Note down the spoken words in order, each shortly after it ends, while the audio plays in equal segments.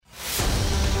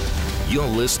You're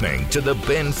listening to the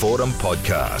Ben Fordham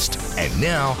Podcast. And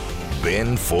now,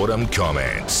 Ben Fordham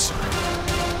comments.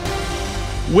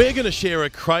 We're going to share a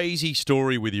crazy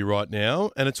story with you right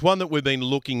now, and it's one that we've been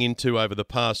looking into over the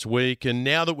past week, and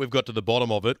now that we've got to the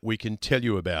bottom of it, we can tell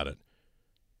you about it.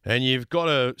 And you've got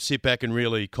to sit back and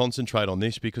really concentrate on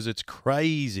this because it's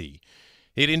crazy.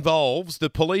 It involves the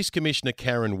Police Commissioner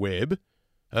Karen Webb,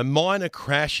 a minor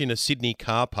crash in a Sydney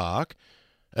car park,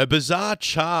 a bizarre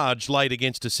charge laid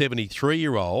against a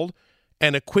 73-year-old,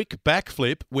 and a quick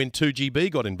backflip when 2GB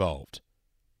got involved.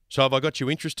 So have I got you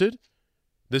interested?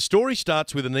 The story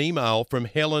starts with an email from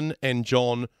Helen and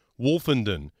John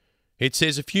Wolfenden. It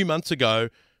says, a few months ago,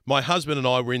 my husband and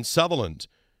I were in Sutherland.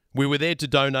 We were there to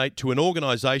donate to an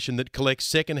organisation that collects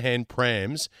second-hand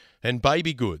prams and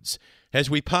baby goods. As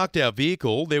we parked our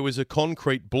vehicle, there was a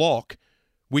concrete block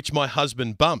which my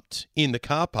husband bumped in the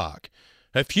car park.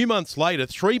 A few months later,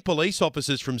 3 police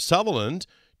officers from Sutherland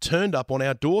turned up on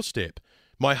our doorstep.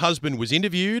 My husband was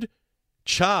interviewed,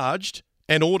 charged,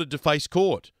 and ordered to face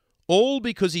court, all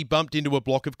because he bumped into a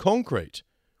block of concrete.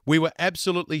 We were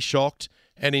absolutely shocked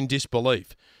and in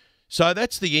disbelief. So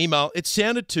that's the email. It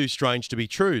sounded too strange to be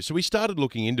true, so we started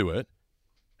looking into it.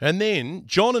 And then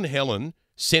John and Helen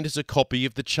sent us a copy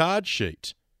of the charge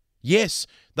sheet. Yes,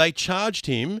 they charged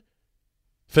him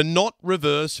for not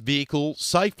reverse vehicle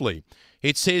safely.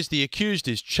 It says the accused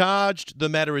is charged. The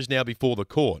matter is now before the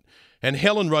court. And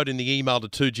Helen wrote in the email to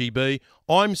 2GB,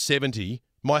 I'm 70,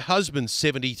 my husband's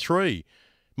 73.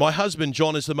 My husband,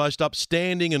 John, is the most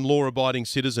upstanding and law-abiding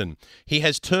citizen. He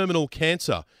has terminal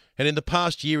cancer, and in the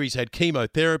past year he's had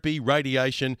chemotherapy,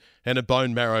 radiation, and a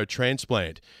bone marrow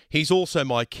transplant. He's also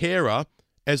my carer,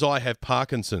 as I have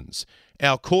Parkinson's.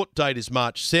 Our court date is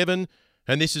March 7,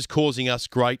 and this is causing us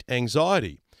great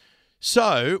anxiety.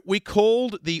 So we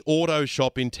called the auto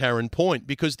shop in Tarrant Point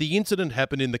because the incident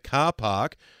happened in the car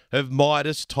park of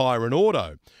Midas Tyre and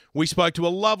Auto. We spoke to a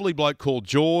lovely bloke called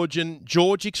George, and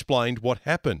George explained what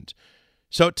happened.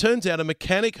 So it turns out a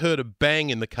mechanic heard a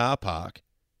bang in the car park,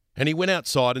 and he went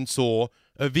outside and saw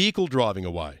a vehicle driving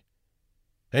away.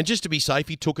 And just to be safe,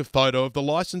 he took a photo of the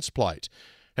licence plate.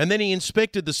 And then he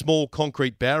inspected the small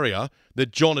concrete barrier that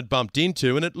John had bumped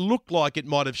into, and it looked like it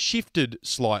might have shifted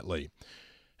slightly.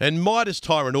 And Midas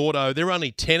Tyre and Auto, they're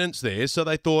only tenants there, so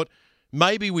they thought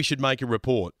maybe we should make a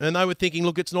report. And they were thinking,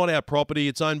 look, it's not our property,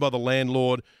 it's owned by the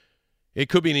landlord. It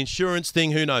could be an insurance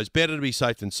thing, who knows, better to be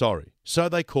safe than sorry. So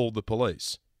they called the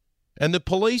police. And the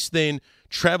police then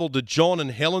travelled to John and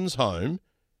Helen's home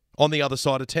on the other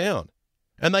side of town.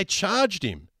 And they charged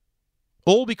him,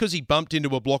 all because he bumped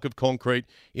into a block of concrete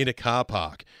in a car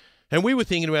park. And we were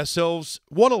thinking to ourselves,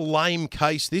 what a lame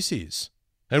case this is,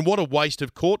 and what a waste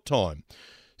of court time.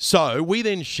 So we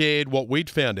then shared what we'd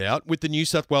found out with the New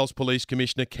South Wales Police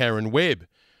Commissioner Karen Webb.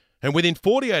 And within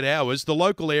 48 hours, the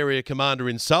local area commander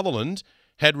in Sutherland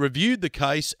had reviewed the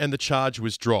case and the charge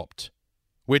was dropped.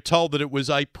 We're told that it was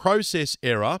a process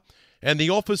error and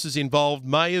the officers involved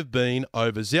may have been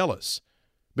overzealous.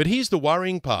 But here's the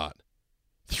worrying part.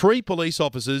 3 police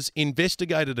officers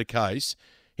investigated a case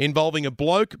involving a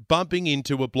bloke bumping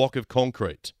into a block of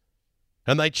concrete.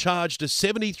 And they charged a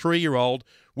 73-year-old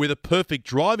with a perfect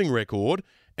driving record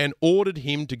and ordered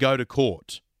him to go to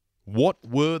court. What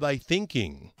were they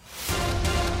thinking?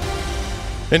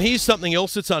 And here's something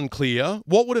else that's unclear.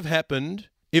 What would have happened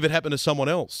if it happened to someone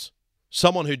else?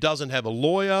 Someone who doesn't have a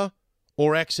lawyer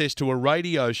or access to a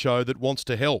radio show that wants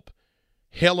to help.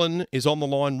 Helen is on the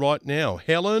line right now.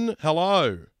 Helen,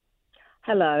 hello.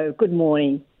 Hello, good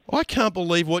morning. I can't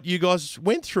believe what you guys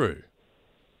went through.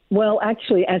 Well,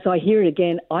 actually, as I hear it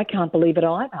again, I can't believe it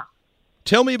either.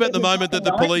 Tell me about the moment that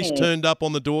the police turned up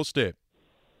on the doorstep.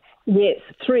 Yes,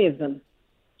 3 of them.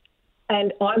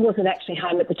 And I wasn't actually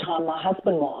home at the time, my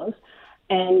husband was.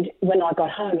 And when I got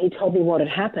home, he told me what had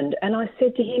happened. And I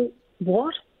said to him,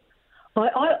 what? I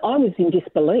was in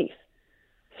disbelief.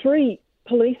 3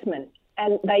 policemen,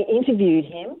 and they interviewed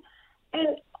him.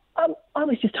 And I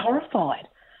was just horrified.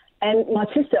 And I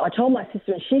told my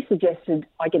sister, and she suggested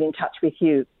I get in touch with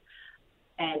you.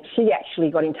 And she actually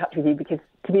got in touch with you because,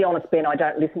 to be honest, Ben, I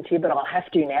don't listen to you, but I'll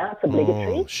have to now. It's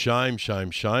obligatory. Oh, shame,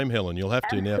 Helen. You'll have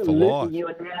to now for Absolutely. life. You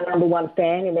are now number 1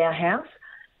 fan in our house.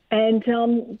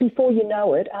 And before you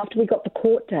know it, after we got the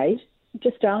court date,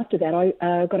 just after that,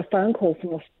 I got a phone call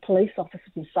from a police officer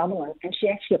from Sutherland, and she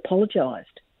actually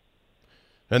apologised.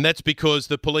 And that's because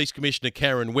the Police Commissioner,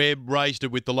 Karen Webb, raised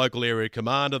it with the local area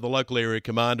commander. The local area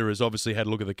commander has obviously had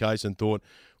a look at the case and thought,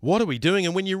 what are we doing?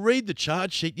 And when you read the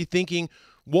charge sheet, you're thinking,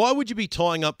 why would you be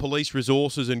tying up police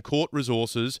resources and court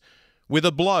resources with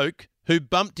a bloke who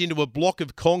bumped into a block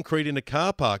of concrete in a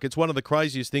car park. It's one of the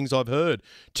craziest things I've heard.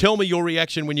 Tell me your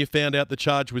reaction when you found out the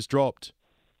charge was dropped.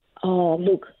 Oh,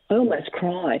 look, I almost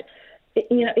cried.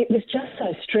 It was just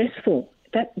so stressful.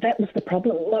 That was the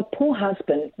problem. My poor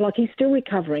husband, he's still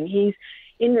recovering. He's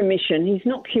in remission. He's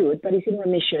not cured, but he's in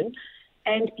remission.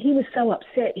 And he was so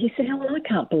upset. He said, Helen, I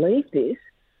can't believe this.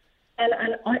 And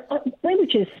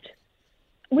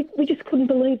we just couldn't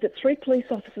believe that 3 police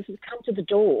officers would come to the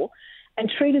door and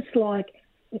treat us like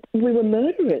we were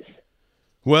murderers.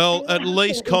 Well, at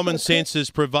least common sense has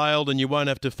prevailed and you won't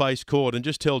have to face court. And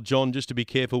just tell John just to be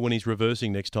careful when he's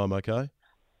reversing next time, okay?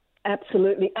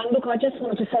 Absolutely. And look, I just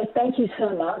wanted to say thank you so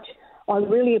much. I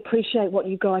really appreciate what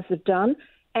you guys have done.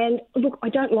 And look, I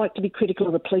don't like to be critical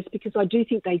of the police because I do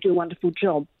think they do a wonderful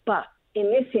job. But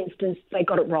in this instance, they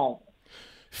got it wrong.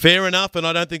 Fair enough, and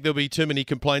I don't think there'll be too many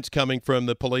complaints coming from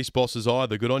the police bosses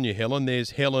either. Good on you, Helen.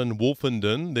 There's Helen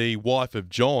Wolfenden, the wife of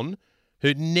John,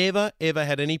 who'd never, ever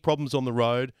had any problems on the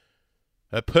road,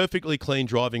 a perfectly clean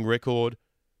driving record.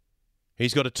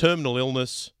 He's got a terminal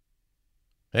illness,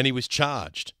 and he was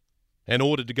charged and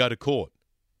ordered to go to court.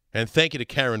 And thank you to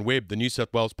Karen Webb, the New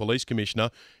South Wales Police Commissioner.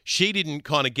 She didn't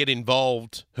kind of get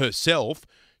involved herself.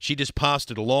 She just passed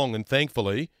it along, and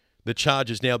thankfully the charge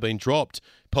has now been dropped.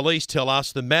 Police tell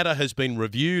us the matter has been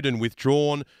reviewed and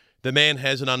withdrawn. The man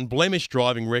has an unblemished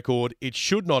driving record. It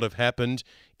should not have happened.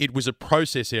 It was a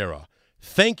process error.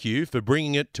 Thank you for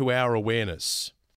bringing it to our awareness.